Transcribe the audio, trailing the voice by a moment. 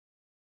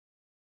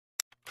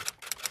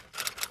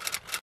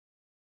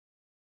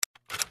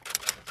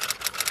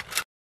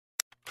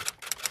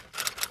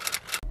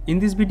In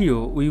this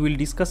video, we will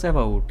discuss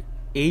about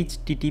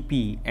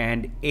HTTP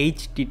and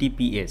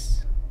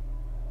HTTPS.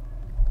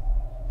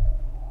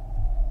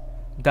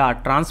 The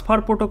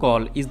transfer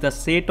protocol is the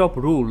set of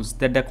rules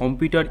that the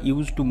computer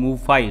uses to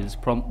move files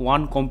from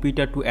one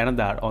computer to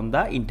another on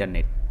the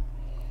internet.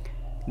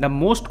 The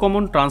most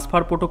common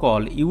transfer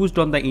protocol used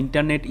on the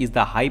internet is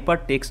the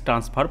hypertext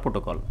transfer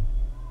protocol.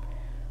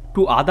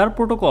 Two other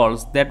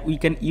protocols that we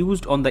can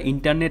use on the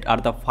internet are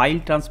the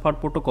file transfer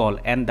protocol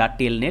and the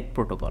telnet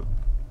protocol.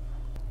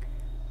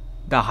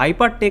 The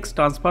hypertext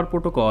transfer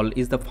protocol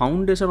is the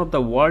foundation of the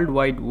World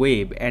Wide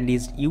Web and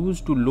is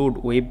used to load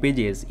web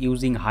pages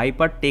using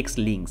hypertext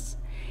links.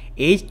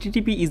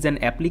 HTTP is an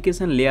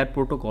application layer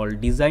protocol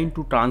designed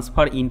to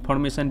transfer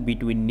information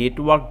between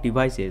network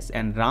devices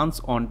and runs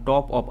on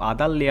top of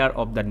other layer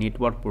of the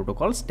network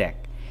protocol stack.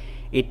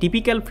 A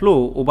typical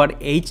flow over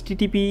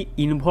HTTP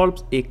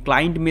involves a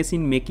client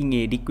machine making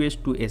a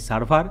request to a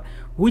server,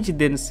 which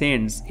then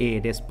sends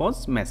a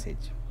response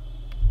message.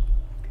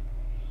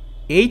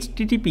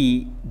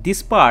 HTTP,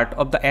 this part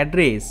of the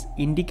address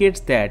indicates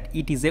that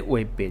it is a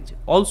web page.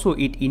 Also,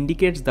 it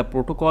indicates the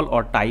protocol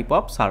or type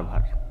of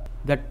server.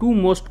 The two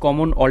most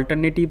common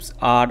alternatives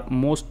are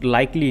most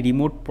likely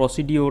remote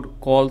procedure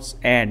calls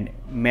and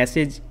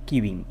message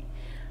queuing.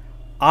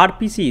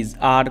 RPCs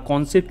are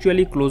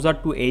conceptually closer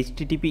to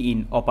HTTP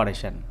in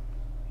operation.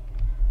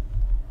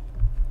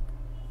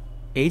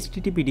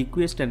 HTTP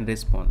request and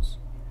response.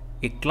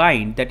 A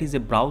client, that is a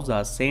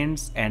browser,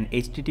 sends an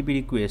HTTP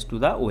request to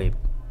the web.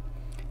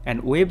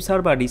 And web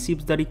server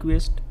receives the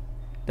request.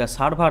 The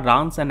server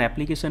runs an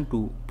application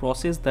to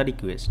process the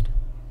request.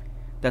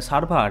 The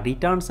server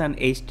returns an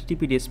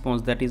HTTP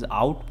response that is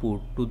output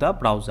to the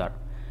browser.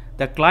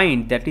 The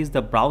client, that is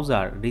the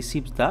browser,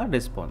 receives the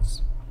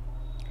response.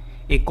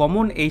 A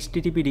common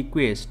HTTP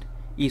request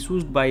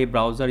issued by a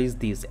browser is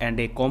this, and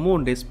a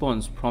common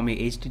response from a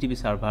HTTP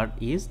server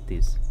is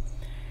this.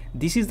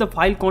 This is the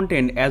file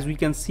content. As we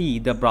can see,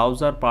 the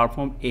browser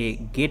performed a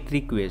GET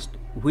request,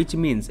 which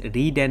means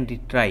read and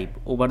retrieve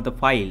over the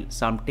file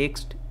some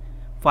text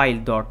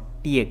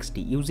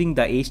file.txt using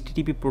the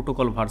HTTP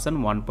protocol version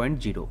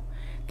 1.0.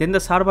 Then the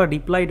server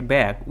replied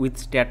back with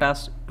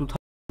status 2000,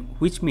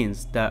 which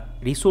means the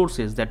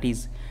resources, that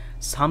is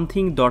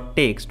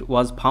something.txt,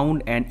 was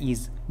found and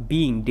is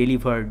being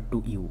delivered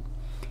to you.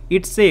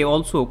 It say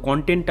also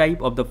content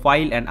type of the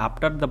file, and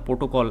after the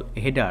protocol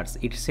headers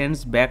it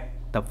sends back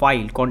the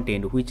file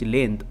content, which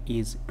length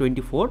is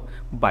 24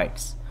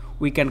 bytes.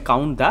 We can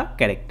count the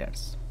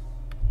characters.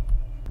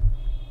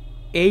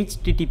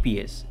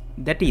 HTTPS,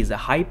 that is a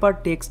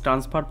hypertext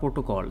transfer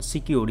protocol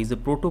secure, is a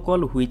protocol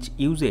which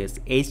uses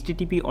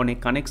HTTP on a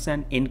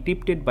connection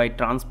encrypted by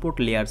transport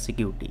layer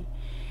security.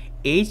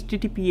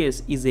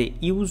 HTTPS is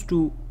used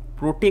to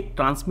protect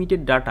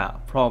transmitted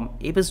data from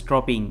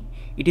eavesdropping.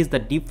 It is the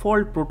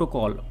default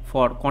protocol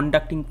for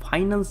conducting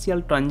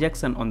financial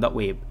transactions on the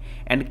web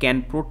and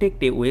can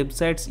protect a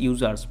website's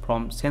users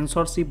from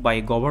censorship by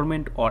a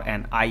government or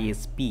an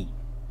ISP.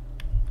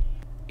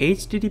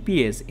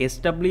 HTTPS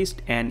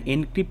established an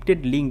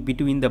encrypted link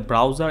between the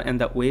browser and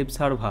the web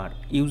server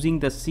using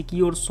the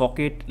secure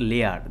socket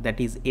layer, that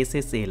is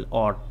SSL,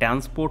 or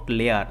transport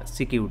layer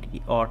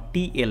security, or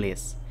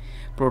TLS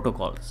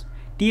protocols.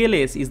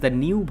 TLS is the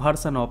new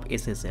version of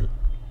SSL.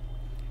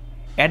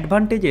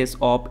 Advantages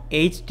of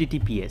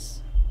HTTPS.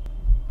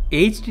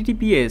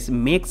 HTTPS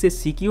makes a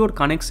secure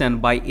connection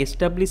by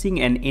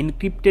establishing an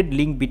encrypted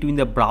link between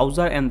the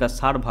browser and the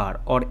server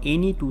or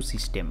any two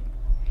systems.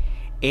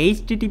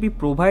 HTTP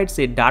provides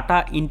a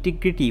data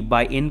integrity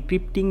by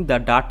encrypting the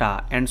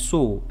data, and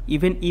so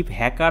even if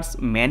hackers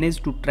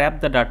manage to trap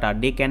the data,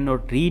 they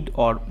cannot read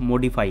or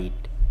modify it.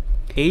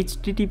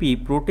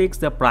 HTTP protects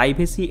the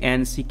privacy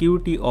and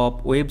security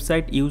of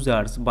website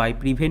users by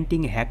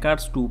preventing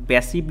hackers to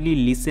passively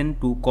listen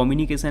to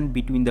communication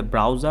between the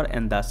browser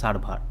and the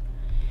server.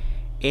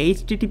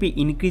 HTTP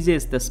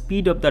increases the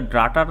speed of the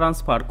data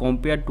transfer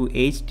compared to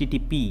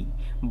HTTP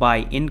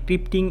by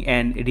encrypting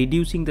and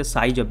reducing the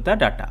size of the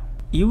data.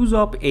 Use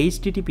of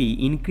HTTP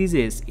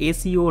increases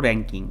SEO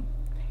ranking.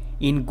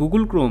 In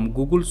Google Chrome,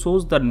 Google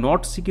shows the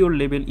not secure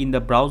label in the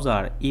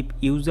browser if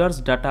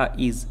users' data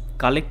is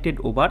collected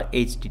over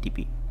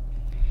HTTP.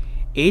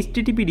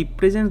 HTTP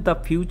represents the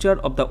future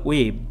of the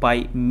web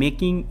by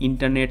making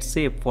internet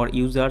safe for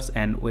users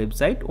and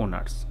website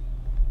owners.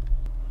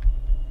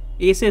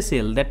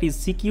 SSL, that is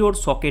secure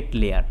socket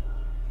layer.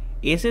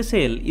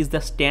 SSL is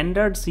the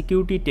standard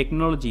security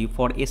technology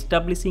for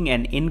establishing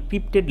an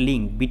encrypted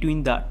link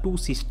between the two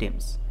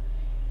systems.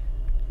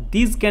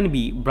 These can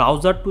be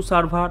browser to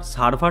server,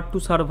 server to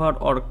server,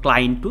 or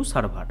client to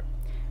server.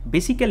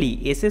 Basically,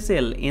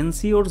 SSL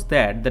ensures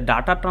that the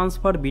data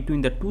transfer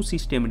between the two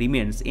systems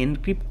remains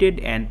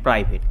encrypted and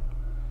private.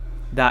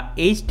 The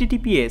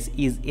HTTPS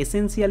is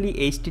essentially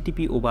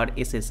HTTP over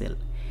SSL.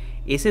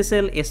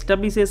 SSL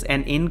establishes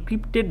an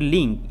encrypted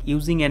link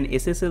using an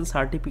SSL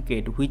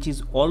certificate, which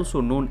is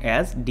also known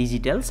as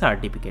digital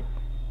certificate.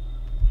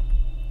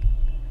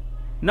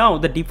 Now,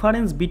 the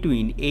difference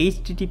between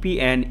HTTP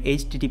and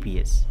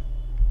HTTPS.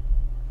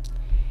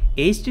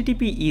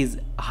 HTTP is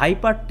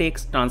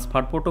Hypertext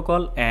Transfer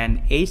Protocol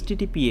and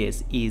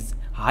HTTPS is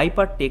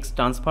Hypertext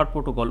Transfer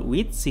Protocol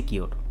with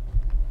secure.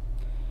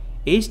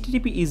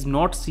 HTTP is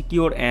not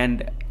secure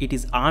and it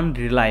is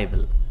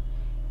unreliable.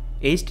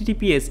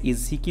 HTTPS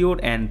is secure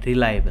and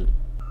reliable.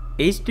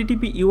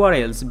 HTTP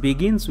URLs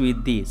begins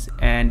with this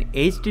and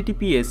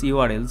HTTPS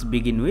URLs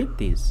begin with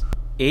this.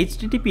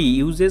 HTTP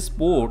uses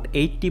port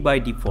 80 by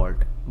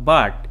default,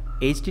 but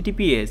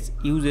HTTPS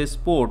uses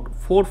port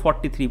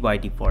 443 by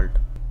default.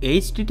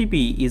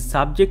 HTTP is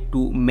subject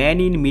to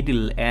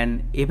man-in-middle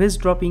and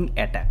eavesdropping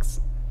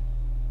attacks.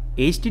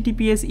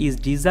 HTTPS is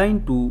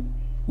designed to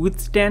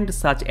withstand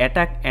such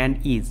attack and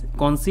is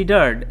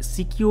considered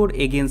secure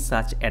against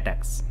such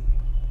attacks.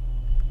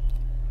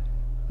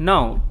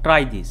 Now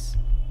try this.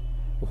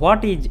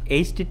 What is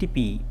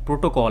HTTP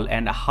protocol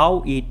and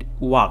how it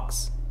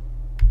works?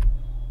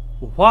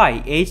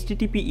 Why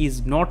HTTP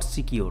is not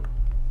secure?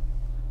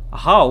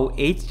 How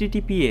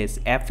HTTPS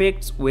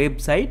affects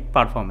website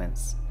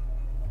performance?